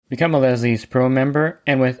Become a Leslie's Pro member,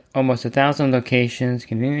 and with almost 1,000 locations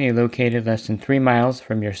conveniently located less than 3 miles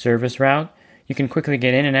from your service route, you can quickly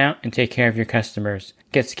get in and out and take care of your customers.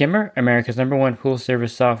 Get Skimmer, America's #1 pool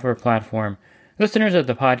service software platform. Listeners of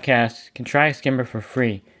the podcast can try Skimmer for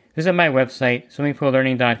free. Visit my website,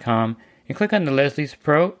 swimmingpoollearning.com, and click on the Leslie's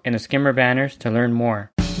Pro and the Skimmer banners to learn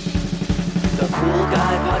more. The Pool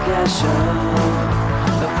Guy Podcast Show.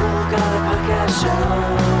 The Pool Guy Podcast Show.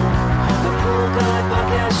 The Pool Guy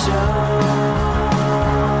Podcast Show.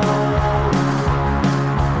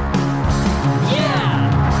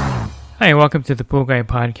 Yeah! Hi, welcome to the Pool Guy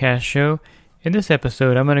Podcast Show. In this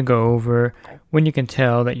episode, I'm going to go over when you can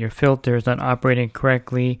tell that your filter is not operating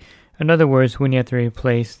correctly. In other words, when you have to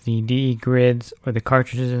replace the DE grids or the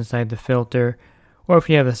cartridges inside the filter, or if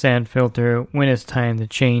you have a sand filter, when it's time to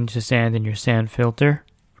change the sand in your sand filter.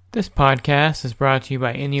 This podcast is brought to you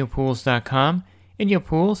by InyoPools.com. Inyo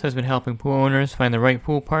Pools has been helping pool owners find the right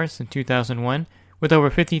pool parts since 2001. With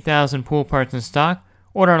over 50,000 pool parts in stock,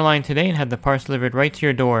 order online today and have the parts delivered right to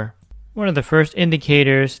your door. One of the first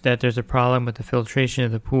indicators that there's a problem with the filtration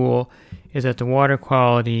of the pool is that the water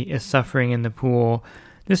quality is suffering in the pool.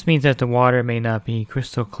 This means that the water may not be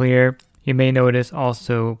crystal clear. You may notice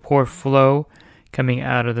also poor flow coming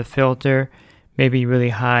out of the filter, maybe really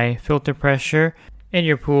high filter pressure. And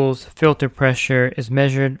your pool's filter pressure is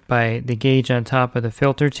measured by the gauge on top of the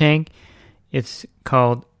filter tank. It's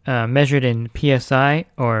called measured in PSI,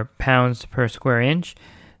 or pounds per square inch.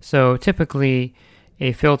 So typically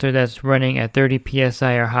a filter that's running at 30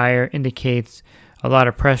 PSI or higher indicates a lot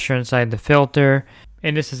of pressure inside the filter,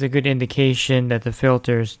 and this is a good indication that the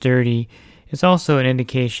filter is dirty. It's also an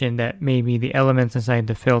indication that maybe the elements inside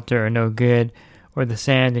the filter are no good, or the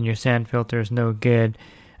sand in your sand filter is no good.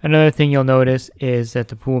 Another thing you'll notice is that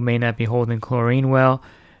the pool may not be holding chlorine well.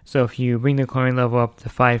 So if you bring the chlorine level up to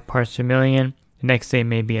 5 parts per million, the next day it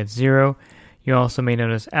may be at 0. You also may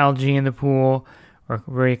notice algae in the pool, or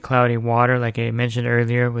very cloudy water like I mentioned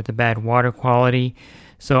earlier with the bad water quality.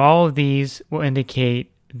 So all of these will indicate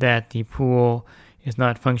that the pool is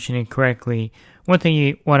not functioning correctly. One thing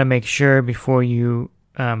you want to make sure before you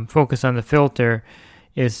focus on the filter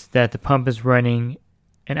is that the pump is running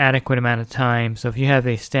an adequate amount of time. So if you have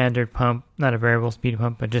a standard pump, not a variable speed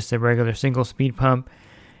pump, but just a regular single speed pump,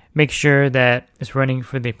 make sure that it's running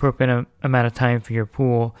for the appropriate amount of time for your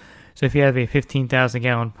pool. So if you have a 15,000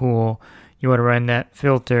 gallon pool, you want to run that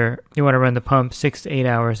filter, you want to run the pump 6 to 8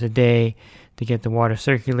 hours a day to get the water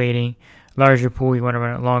circulating. Larger pool, you want to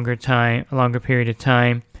run a longer period of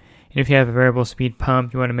time. And if you have a variable speed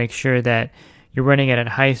pump, you want to make sure that you're running at a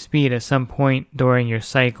high speed at some point during your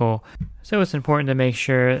cycle. So it's important to make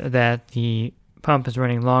sure that the pump is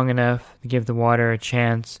running long enough to give the water a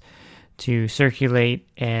chance to circulate,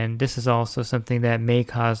 and this is also something that may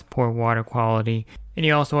cause poor water quality. And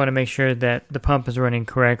you also want to make sure that the pump is running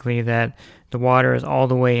correctly, that the water is all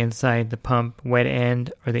the way inside the pump wet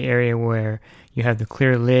end, or the area where you have the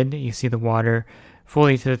clear lid. You see the water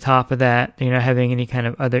fully to the top of that. You're not having any kind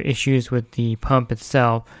of other issues with the pump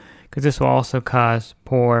itself, because this will also cause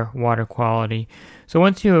poor water quality. So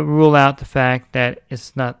once you rule out the fact that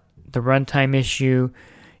it's not the runtime issue,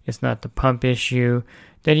 it's not the pump issue,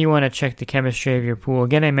 then you want to check the chemistry of your pool.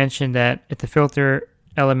 Again, I mentioned that if the filter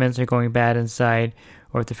elements are going bad inside,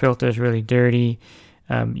 or if the filter is really dirty,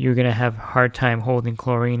 you're going to have a hard time holding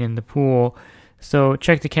chlorine in the pool. So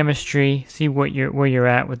check the chemistry, see where you're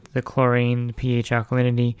at with the chlorine, the pH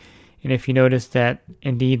alkalinity, and if you notice that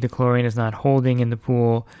indeed the chlorine is not holding in the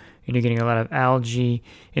pool, and you're getting a lot of algae,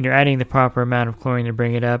 and you're adding the proper amount of chlorine to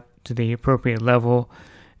bring it up to the appropriate level,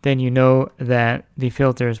 then you know that the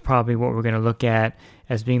filter is probably what we're going to look at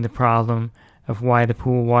as being the problem of why the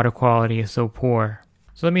pool water quality is so poor.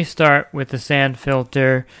 So let me start with the sand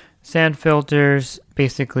filter. Sand filters,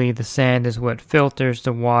 basically the sand is what filters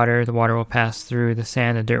the water. The water will pass through the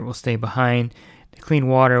sand, the dirt will stay behind. The clean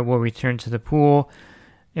water will return to the pool.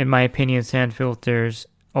 In my opinion, sand filters,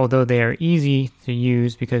 although they are easy to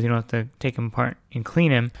use because you don't have to take them apart and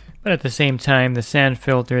clean them, but at the same time, the sand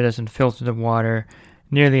filter doesn't filter the water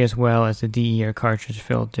nearly as well as the DE or cartridge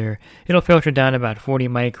filter. It'll filter down about 40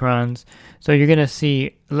 microns, so you're going to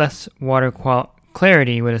see less water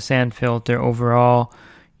clarity with a sand filter overall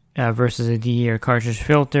versus a DE or cartridge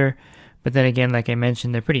filter. But then again, like I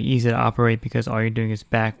mentioned, they're pretty easy to operate because all you're doing is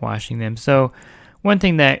backwashing them. So one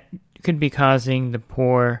thing that could be causing the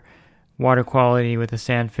poor water quality with a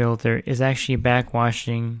sand filter is actually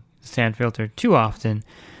backwashing the sand filter too often.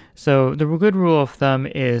 So the good rule of thumb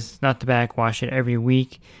is not to backwash it every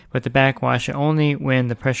week, but to backwash it only when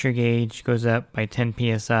the pressure gauge goes up by 10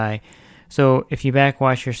 psi. So if you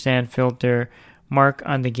backwash your sand filter, mark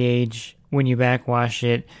on the gauge when you backwash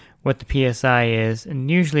it what the PSI is, and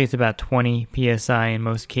usually it's about 20 PSI in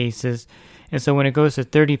most cases. And so when it goes to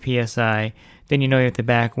 30 PSI, then you know you have to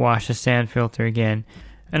backwash the sand filter again.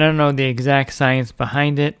 And I don't know the exact science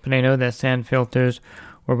behind it, but I know that sand filters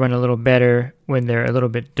will run a little better when they're a little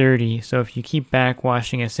bit dirty. So if you keep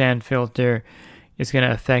backwashing a sand filter, it's going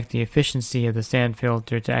to affect the efficiency of the sand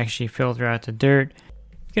filter to actually filter out the dirt.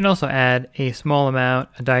 You can also add a small amount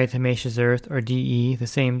of diatomaceous earth, or DE, the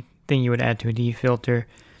same thing you would add to a D filter,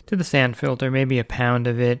 to the sand filter, maybe a pound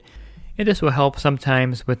of it. And this will help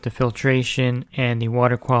sometimes with the filtration and the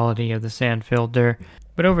water quality of the sand filter.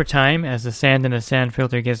 But over time, as the sand in the sand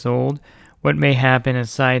filter gets old, what may happen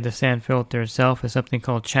inside the sand filter itself is something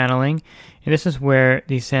called channeling. And this is where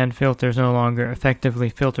the sand filter is no longer effectively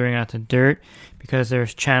filtering out the dirt, because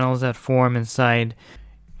there's channels that form inside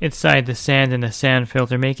the sand in the sand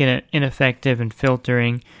filter, making it ineffective in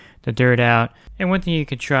filtering the dirt out. And one thing you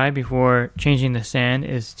could try before changing the sand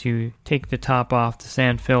is to take the top off the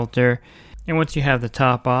sand filter. And once you have the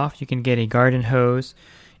top off, you can get a garden hose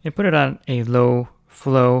and put it on a low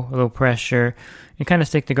flow, low pressure, and kind of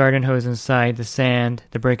stick the garden hose inside the sand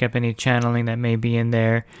to break up any channeling that may be in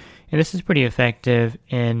there. And this is pretty effective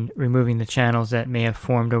in removing the channels that may have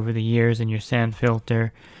formed over the years in your sand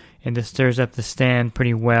filter. And this stirs up the sand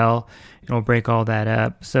pretty well and will break all that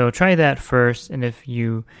up. So try that first, and if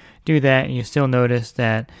you do that and you still notice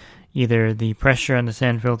that either the pressure on the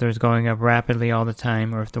sand filter is going up rapidly all the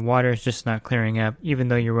time, or if the water is just not clearing up even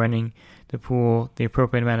though you're running the pool the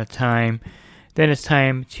appropriate amount of time, then it's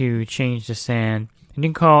time to change the sand. And you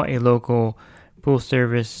can call a local pool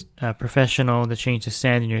service professional to change the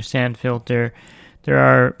sand in your sand filter. There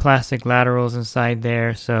are plastic laterals inside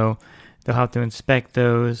there, so they'll have to inspect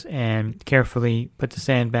those and carefully put the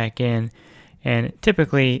sand back in. And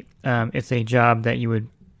typically, it's a job that you would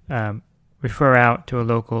refer out to a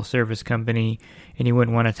local service company, and you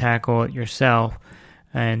wouldn't want to tackle it yourself.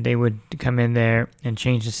 And they would come in there and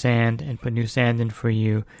change the sand and put new sand in for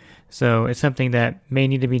you. So it's something that may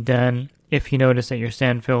need to be done if you notice that your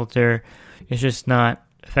sand filter is just not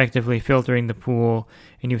effectively filtering the pool,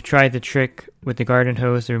 and you've tried the trick with the garden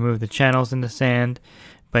hose to remove the channels in the sand,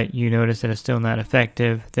 but you notice that it's still not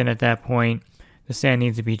effective. Then at that point, the sand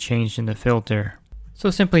needs to be changed in the filter. So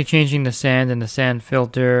simply changing the sand in the sand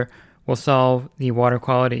filter will solve the water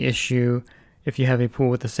quality issue if you have a pool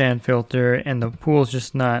with a sand filter and the pool is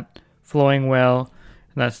just not flowing well,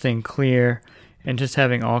 not staying clear, and just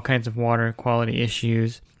having all kinds of water quality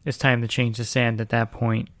issues. It's time to change the sand at that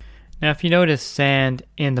point. Now, if you notice sand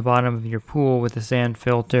in the bottom of your pool with the sand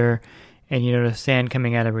filter, and you notice sand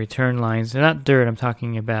coming out of return lines, they're not dirt, I'm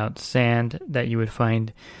talking about sand that you would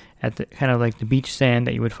find at the kind of like the beach sand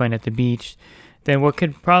that you would find at the beach, then what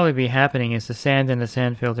could probably be happening is the sand in the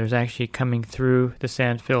sand filter is actually coming through the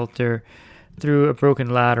sand filter through a broken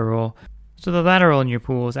lateral. So the lateral in your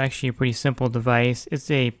pool is actually a pretty simple device. It's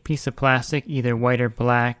a piece of plastic, either white or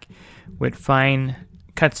black, with fine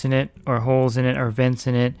cuts in it or holes in it or vents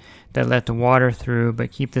in it that let the water through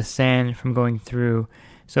but keep the sand from going through.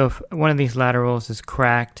 So if one of these laterals is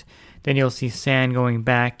cracked, then you'll see sand going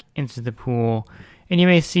back into the pool. And you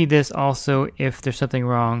may see this also if there's something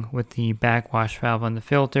wrong with the backwash valve on the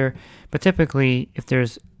filter. But typically, if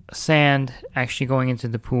there's sand actually going into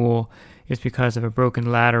the pool, it's because of a broken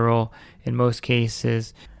lateral in most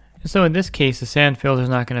cases. And so in this case, the sand filter is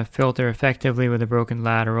not going to filter effectively with a broken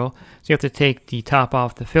lateral. So you have to take the top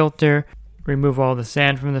off the filter, remove all the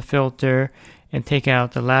sand from the filter, and take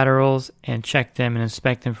out the laterals and check them and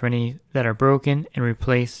inspect them for any that are broken, and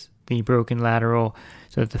replace the broken lateral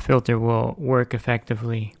so that the filter will work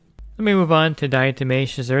effectively. Let me move on to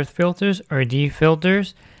diatomaceous earth filters, or D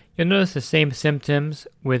filters. You'll notice the same symptoms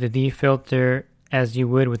with a D filter as you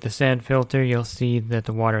would with the sand filter. You'll see that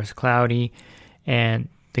the water is cloudy and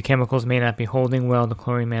the chemicals may not be holding well, the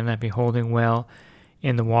chlorine may not be holding well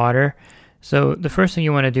in the water. So the first thing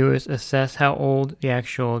you want to do is assess how old the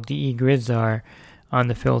actual DE grids are on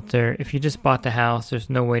the filter. If you just bought the house, there's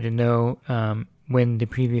no way to know when the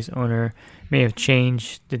previous owner may have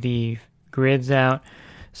changed the DE grids out.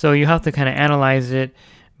 So you have to kind of analyze it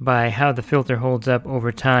by how the filter holds up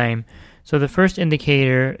over time. So the first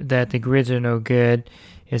indicator that the grids are no good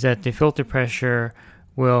is that the filter pressure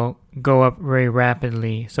will go up very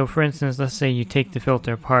rapidly. So for instance, let's say you take the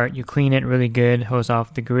filter apart, you clean it really good, hose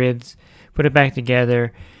off the grids, put it back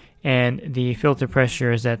together, and the filter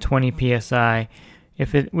pressure is at 20 psi.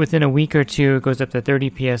 If it within a week or two it goes up to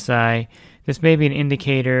 30 psi, this may be an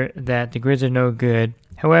indicator that the grids are no good.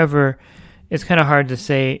 However, it's kind of hard to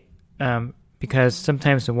say because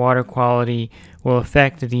sometimes the water quality will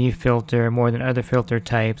affect the DE filter more than other filter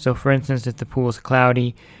types. So for instance, if the pool is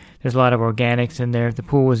cloudy, there's a lot of organics in there. If the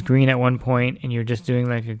pool was green at one point and you're just doing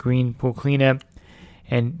like a green pool cleanup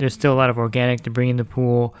and there's still a lot of organic debris in the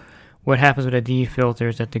pool, what happens with a DE filter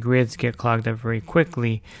is that the grids get clogged up very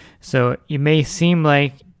quickly. So it may seem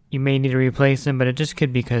like you may need to replace them, but it just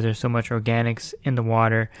could be because there's so much organics in the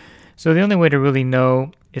water. So the only way to really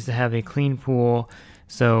know is to have a clean pool.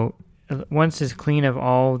 So once it's clean of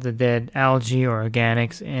all the dead algae or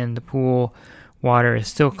organics and the pool water is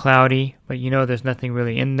still cloudy, but you know there's nothing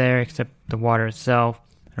really in there except the water itself.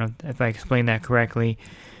 I don't know if I explained that correctly.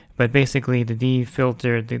 But basically the DE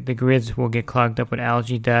filter, the grids will get clogged up with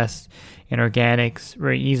algae dust and organics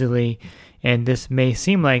very easily. And this may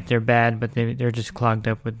seem like they're bad, but they're just clogged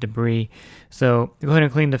up with debris. So go ahead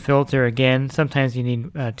and clean the filter again. Sometimes you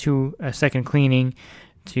need a second cleaning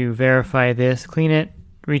to verify this. Clean it,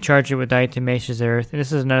 recharge it with diatomaceous earth. And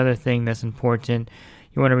this is another thing that's important.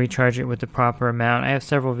 You want to recharge it with the proper amount. I have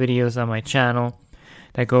several videos on my channel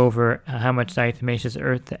that go over how much diatomaceous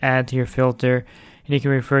earth to add to your filter. And you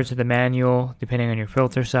can refer to the manual, depending on your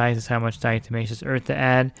filter size, is how much diatomaceous earth to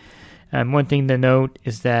add. One thing to note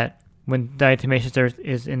is that when diatomaceous earth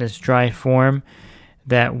is in its dry form,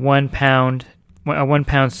 that 1 pound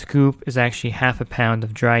scoop is actually half a pound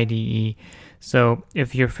of dry DE. So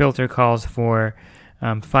if your filter calls for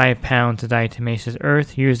 5 pounds of diatomaceous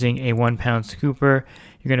earth using a 1 pound scooper,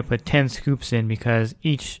 you're going to put 10 scoops in because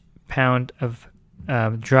each pound of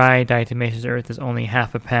dry diatomaceous earth is only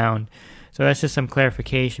half a pound. So that's just some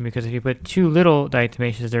clarification, because if you put too little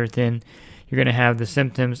diatomaceous earth in, you're going to have the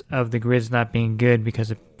symptoms of the grids not being good because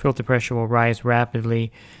the filter pressure will rise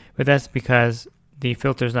rapidly. But that's because the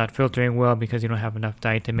filter is not filtering well because you don't have enough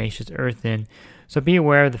diatomaceous earth in. So be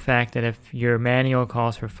aware of the fact that if your manual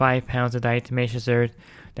calls for 5 pounds of diatomaceous earth,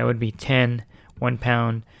 that would be 10 1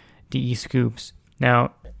 pound DE scoops.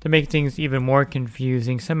 Now, to make things even more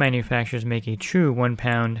confusing, some manufacturers make a true 1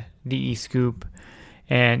 pound DE scoop.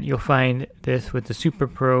 And you'll find this with the Super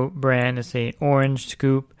Pro brand. It's an orange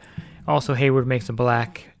scoop. Also, Hayward makes a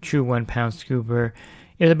black true 1 pound scooper.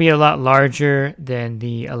 It'll be a lot larger than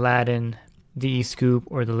the Aladdin DE scoop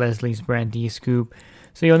or the Leslie's brand DE scoop.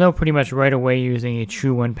 So you'll know pretty much right away using a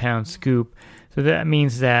true 1 pound scoop. So that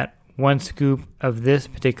means that 1 scoop of this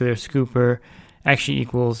particular scooper actually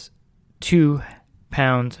equals 2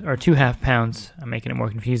 pounds or 2 half pounds. I'm making it more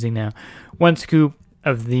confusing now. 1 scoop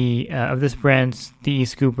of this brand's DE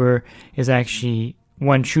scooper is actually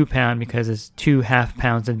 1 true pound because it's 2 half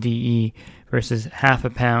pounds of DE versus half a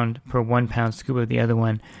pound per 1 pound scoop of the other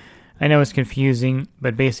one. I know it's confusing,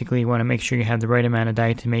 but basically you want to make sure you have the right amount of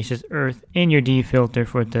diatomaceous earth in your DE filter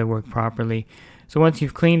for it to work properly. So once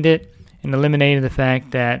you've cleaned it and eliminated the fact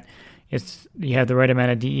that you have the right amount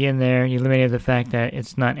of DE in there, you eliminated the fact that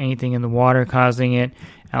it's not anything in the water causing it,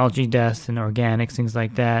 algae dust and organics, things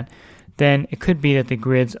like that, then it could be that the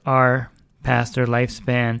grids are past their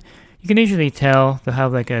lifespan. You can usually tell they'll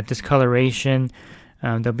have like a discoloration.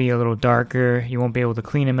 They'll be a little darker. You won't be able to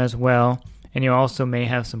clean them as well. And you also may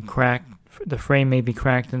have some crack. The frame may be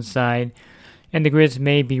cracked inside. And the grids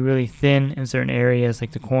may be really thin in certain areas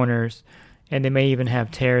like the corners. And they may even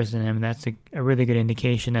have tears in them. That's a really good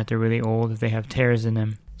indication that they're really old if they have tears in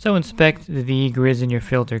them. So inspect the DE grids in your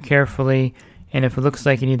filter carefully. And if it looks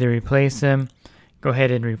like you need to replace them, go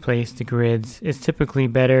ahead and replace the grids. It's typically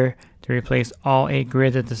better to replace all 8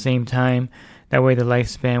 grids at the same time. That way the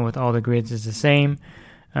lifespan with all the grids is the same.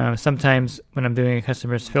 Sometimes when I'm doing a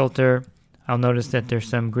customer's filter, I'll notice that there's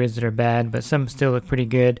some grids that are bad, but some still look pretty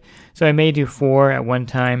good. So I may do 4 at one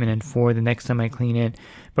time and then 4 the next time I clean it.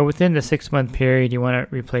 But within the 6-month period, you want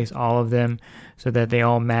to replace all of them so that they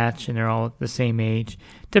all match and they're all the same age.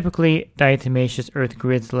 Typically, diatomaceous earth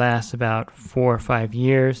grids last about 4 or 5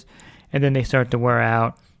 years, and then they start to wear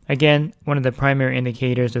out. Again, one of the primary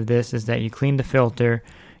indicators of this is that you clean the filter,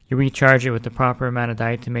 you recharge it with the proper amount of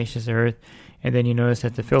diatomaceous earth, and then you notice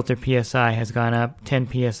that the filter PSI has gone up 10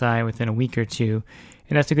 PSI within a week or two.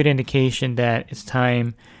 And that's a good indication that it's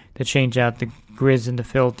time to change out the grids in the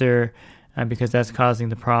filter because that's causing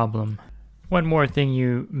the problem. One more thing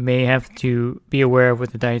you may have to be aware of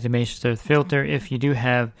with the diatomaceous earth filter, if you do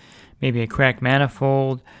have maybe a cracked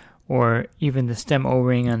manifold or even the stem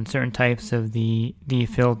O-ring on certain types of the DE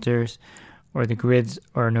filters, or the grids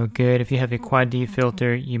are no good. If you have a quad DE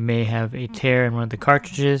filter, you may have a tear in one of the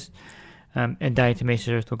cartridges, and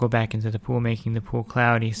diatomaceous earth will go back into the pool, making the pool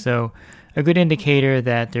cloudy. So a good indicator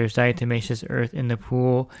that there's diatomaceous earth in the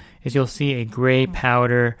pool is you'll see a gray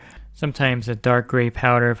powder, sometimes a dark gray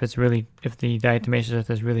powder if the diatomaceous earth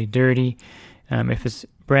is really dirty. If it's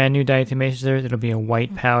brand new diatomaceous earth, it'll be a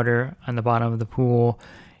white powder on the bottom of the pool.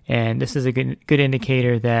 And this is a good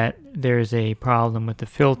indicator that there's a problem with the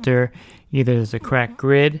filter. Either there's a cracked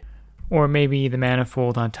grid or maybe the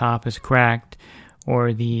manifold on top is cracked,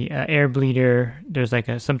 or the air bleeder, there's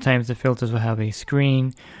sometimes the filters will have a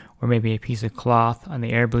screen or maybe a piece of cloth on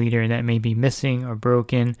the air bleeder, and that may be missing or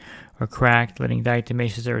broken or cracked, letting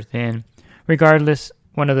diatomaceous earth in. Regardless,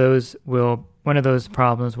 one of those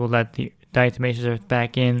problems will let the diatomaceous earth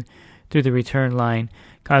back in through the return line,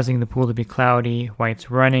 causing the pool to be cloudy while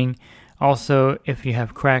it's running. Also, if you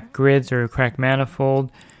have cracked grids or a cracked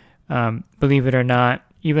manifold, believe it or not,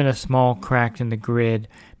 even a small crack in the grid,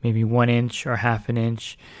 maybe 1 inch or half an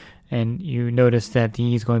inch, and you notice that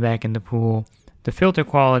DE is going back in the pool, the filter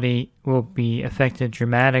quality will be affected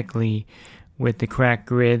dramatically with the cracked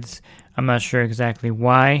grids. I'm not sure exactly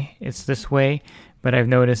why it's this way, but I've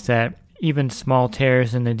noticed that even small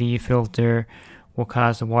tears in the DE filter will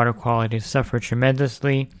cause the water quality to suffer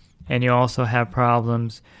tremendously, and you also have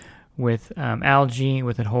problems with algae,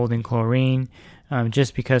 with it holding chlorine,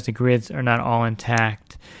 just because the grids are not all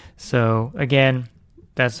intact. So again,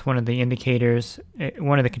 that's one of the indicators,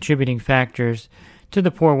 one of the contributing factors to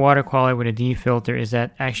the poor water quality with a DE filter is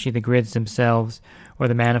that actually the grids themselves or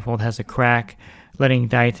the manifold has a crack, letting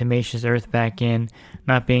diatomaceous earth back in,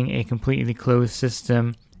 not being a completely closed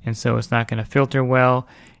system, and so it's not going to filter well,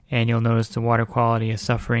 and you'll notice the water quality is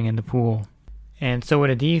suffering in the pool. And so with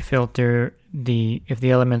a DE filter, if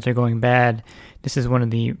the elements are going bad, this is one of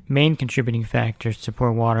the main contributing factors to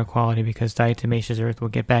poor water quality because diatomaceous earth will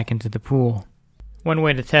get back into the pool. One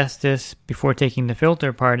way to test this before taking the filter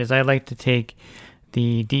apart is I like to take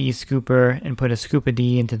the DE scooper and put a scoop of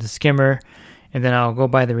DE into the skimmer, and then I'll go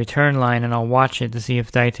by the return line and I'll watch it to see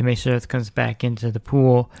if diatomaceous earth comes back into the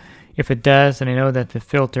pool. If it does, and I know that the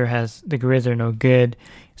filter the grids are no good,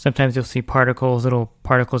 sometimes you'll see little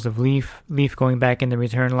particles of leaf going back in the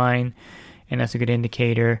return line, and that's a good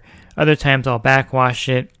indicator. Other times I'll backwash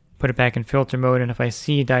it, put it back in filter mode, and if I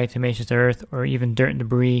see diatomaceous earth or even dirt and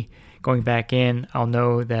debris going back in, I'll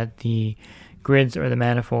know that the grids or the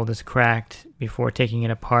manifold is cracked before taking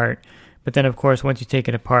it apart. But then, of course, once you take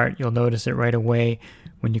it apart, you'll notice it right away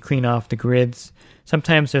when you clean off the grids.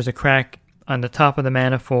 Sometimes there's a crack on the top of the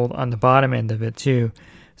manifold on the bottom end of it too,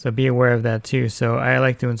 so be aware of that too. So I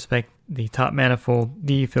like to inspect the top manifold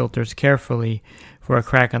DE filters carefully for a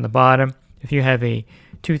crack on the bottom. If you have a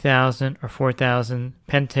 2000 or 4000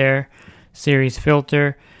 Pentair series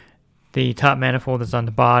filter, the top manifold is on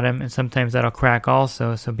the bottom, and sometimes that'll crack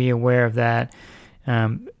also, so be aware of that.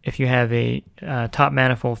 If you have a top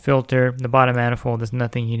manifold filter, the bottom manifold is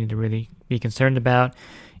nothing you need to really be concerned about.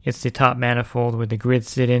 It's the top manifold where the grids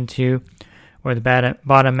sit into, or the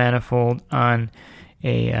bottom manifold on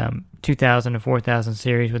a 2000 or 4000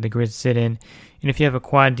 series where the grids sit in. And if you have a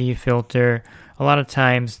quad D filter, a lot of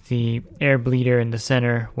times the air bleeder in the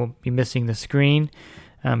center will be missing the screen.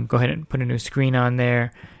 Go ahead and put a new screen on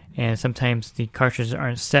there. And sometimes the cartridges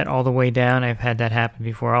aren't set all the way down. I've had that happen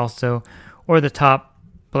before also. Or the top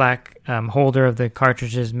black holder of the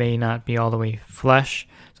cartridges may not be all the way flush.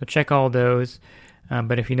 So check all those.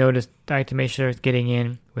 But if you notice diatomaceous earth getting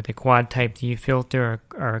in with a quad type D filter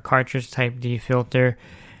or a cartridge type D filter,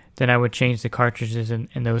 then I would change the cartridges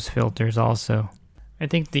in those filters also. I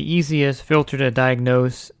think the easiest filter to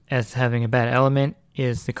diagnose as having a bad element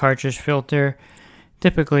is the cartridge filter.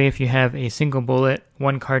 Typically, if you have a single bullet,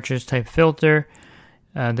 one cartridge type filter,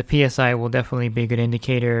 the PSI will definitely be a good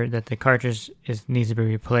indicator that the cartridge needs to be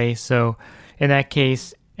replaced. So in that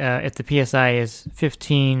case, if the PSI is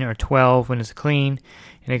 15 or 12 when it's clean,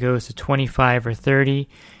 and it goes to 25 or 30,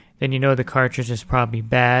 then you know the cartridge is probably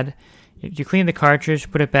bad. If you clean the cartridge,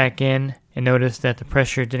 put it back in, and notice that the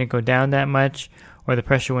pressure didn't go down that much, or the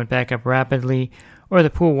pressure went back up rapidly, or the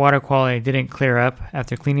pool water quality didn't clear up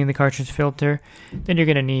after cleaning the cartridge filter, then you're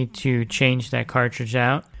going to need to change that cartridge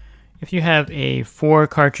out. If you have a 4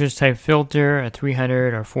 cartridge type filter, a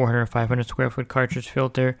 300 or 400 or 500 square foot cartridge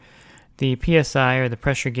filter, the PSI or the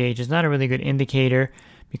pressure gauge is not a really good indicator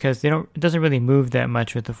because it doesn't really move that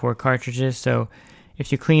much with the 4 cartridges. So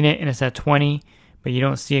if you clean it and it's at 20, but you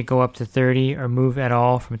don't see it go up to 30 or move at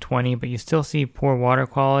all from 20, but you still see poor water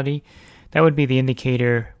quality, that would be the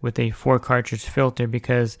indicator with a 4 cartridge filter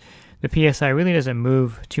because the PSI really doesn't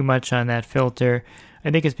move too much on that filter.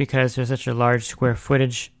 I think it's because there's such a large square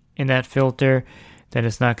footage in that filter that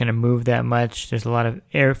it's not going to move that much. There's a lot of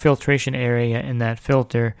air filtration area in that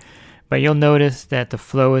filter, but you'll notice that the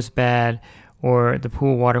flow is bad or the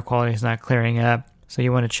pool water quality is not clearing up, so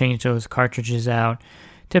you want to change those cartridges out.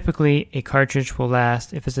 Typically, a cartridge will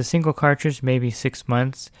last, if it's a single cartridge, maybe 6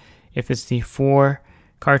 months. If it's the 4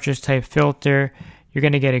 cartridge type filter, you're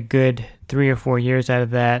going to get a good 3 or 4 years out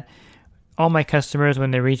of that. All my customers,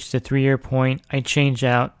 when they reach the 3-year point, I change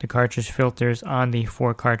out the cartridge filters on the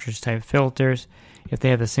 4 cartridge type filters. if they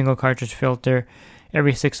have a single cartridge filter,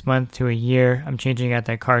 every 6 months to a year, I'm changing out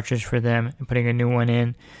that cartridge for them and putting a new one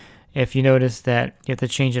in. If you notice that you have to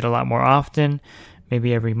change it a lot more often,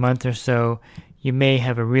 maybe every month or so, you may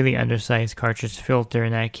have a really undersized cartridge filter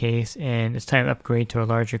in that case, and it's time to upgrade to a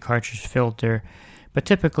larger cartridge filter. But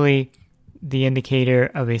typically, the indicator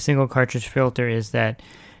of a single cartridge filter is that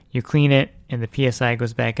you clean it and the PSI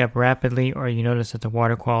goes back up rapidly, or you notice that the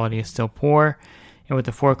water quality is still poor. And with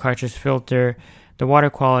the 4 cartridge filter, the water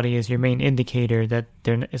quality is your main indicator that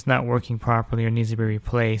it's not working properly or needs to be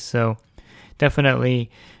replaced. So definitely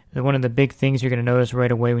one of the big things you're going to notice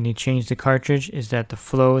right away when you change the cartridge is that the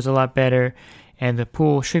flow is a lot better, and the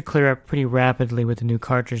pool should clear up pretty rapidly with the new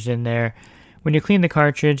cartridge in there. When you clean the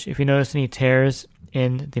cartridge, if you notice any tears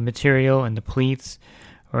in the material and the pleats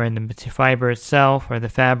or in the fiber itself or the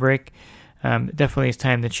fabric, definitely it's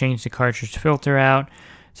time to change the cartridge filter out.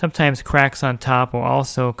 Sometimes cracks on top will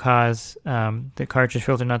also cause the cartridge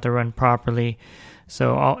filter not to run properly.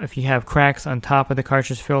 So if you have cracks on top of the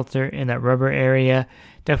cartridge filter in that rubber area,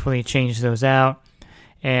 definitely change those out.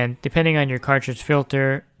 And depending on your cartridge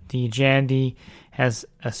filter, the Jandy has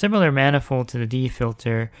a similar manifold to the D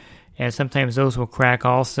filter, and sometimes those will crack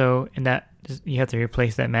also, and that you have to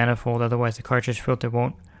replace that manifold, otherwise the cartridge filter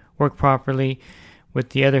won't work properly. With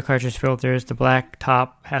the other cartridge filters, the black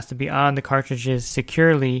top has to be on the cartridges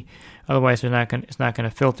securely, otherwise it's not going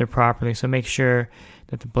to filter properly. So make sure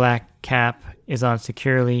that the black cap is on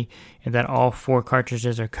securely and that all 4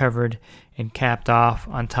 cartridges are covered and capped off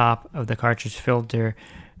on top of the cartridge filter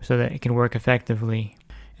so that it can work effectively.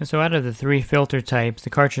 And so out of the 3 filter types, the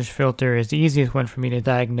cartridge filter is the easiest one for me to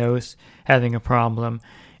diagnose having a problem,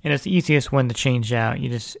 and it's the easiest one to change out. You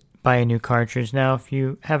just buy a new cartridge. Now, if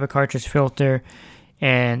you have a cartridge filter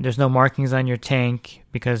and there's no markings on your tank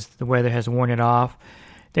because the weather has worn it off,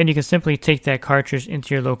 then you can simply take that cartridge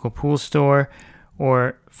into your local pool store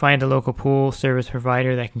or find a local pool service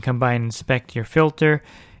provider that can come by and inspect your filter,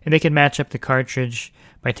 and they can match up the cartridge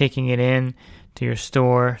by taking it in to your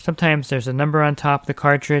store. Sometimes there's a number on top of the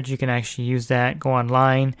cartridge. You can actually use that, go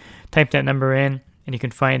online, type that number in, and you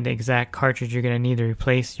can find the exact cartridge you're going to need to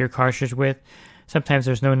replace your cartridge with. Sometimes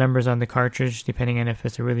there's no numbers on the cartridge, depending on if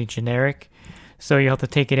it's a really generic. So you'll have to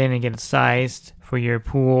take it in and get it sized for your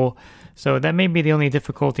pool. So that may be the only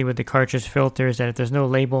difficulty with the cartridge filter, is that if there's no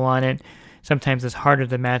label on it, sometimes it's harder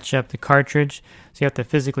to match up the cartridge. So you have to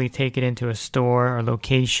physically take it into a store or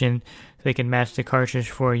location so they can match the cartridge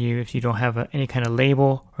for you if you don't have any kind of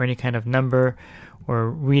label or any kind of number or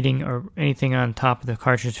reading or anything on top of the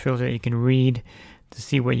cartridge filter that you can read to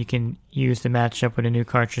see what you can use to match up with a new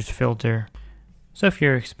cartridge filter. So if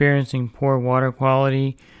you're experiencing poor water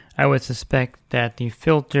quality, I would suspect that the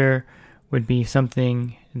filter would be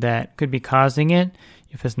something that could be causing it,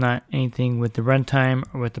 if it's not anything with the runtime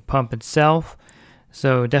or with the pump itself.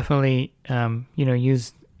 So definitely,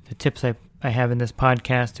 use the tips I have in this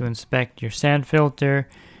podcast to inspect your sand filter,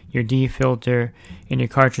 your D filter, and your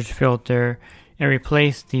cartridge filter, and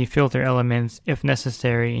replace the filter elements if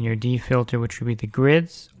necessary in your D filter, which would be the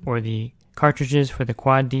grids or the cartridges for the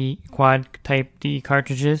quad type D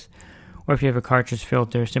cartridges. Or if you have a cartridge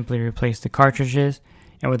filter, simply replace the cartridges.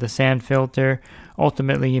 And with a sand filter,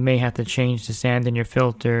 ultimately you may have to change the sand in your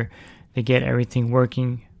filter to get everything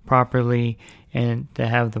working properly and to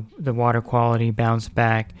have the water quality bounce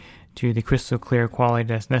back to the crystal clear quality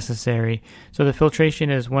that's necessary. So the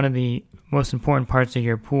filtration is one of the most important parts of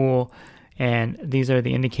your pool, and these are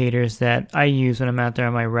the indicators that I use when I'm out there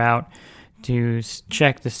on my route to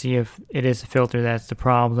check to see if it is a filter that's the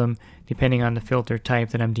problem, depending on the filter type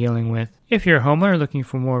that I'm dealing with. If you're a homeowner looking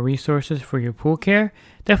for more resources for your pool care,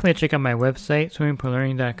 definitely check out my website,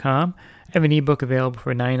 swimmingpoollearning.com. I have an ebook available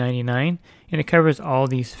for $9.99, and it covers all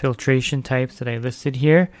these filtration types that I listed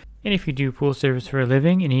here. And if you do pool service for a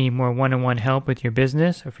living and you need more one-on-one help with your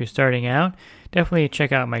business, or if you're starting out, definitely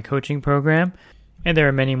check out my coaching program. And there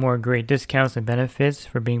are many more great discounts and benefits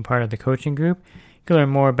for being part of the coaching group. You can learn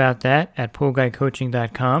more about that at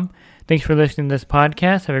poolguycoaching.com. Thanks for listening to this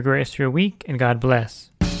podcast. Have a great rest of your week, and God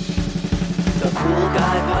bless. The Pool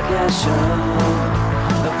Guy Podcast Show.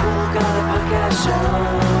 The Pool Guy Podcast Show.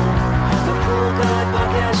 The Pool Guy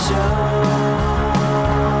Podcast Show.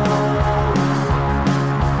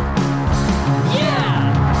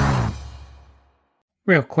 Yeah!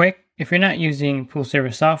 Real quick, if you're not using pool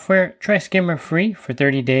service software, try Skimmer free for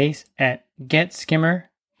 30 days at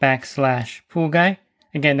getskimmer.com/poolguy.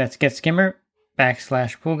 Again, that's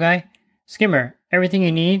getskimmer.com/poolguy. Skimmer, everything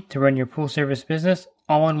you need to run your pool service business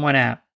all in one app.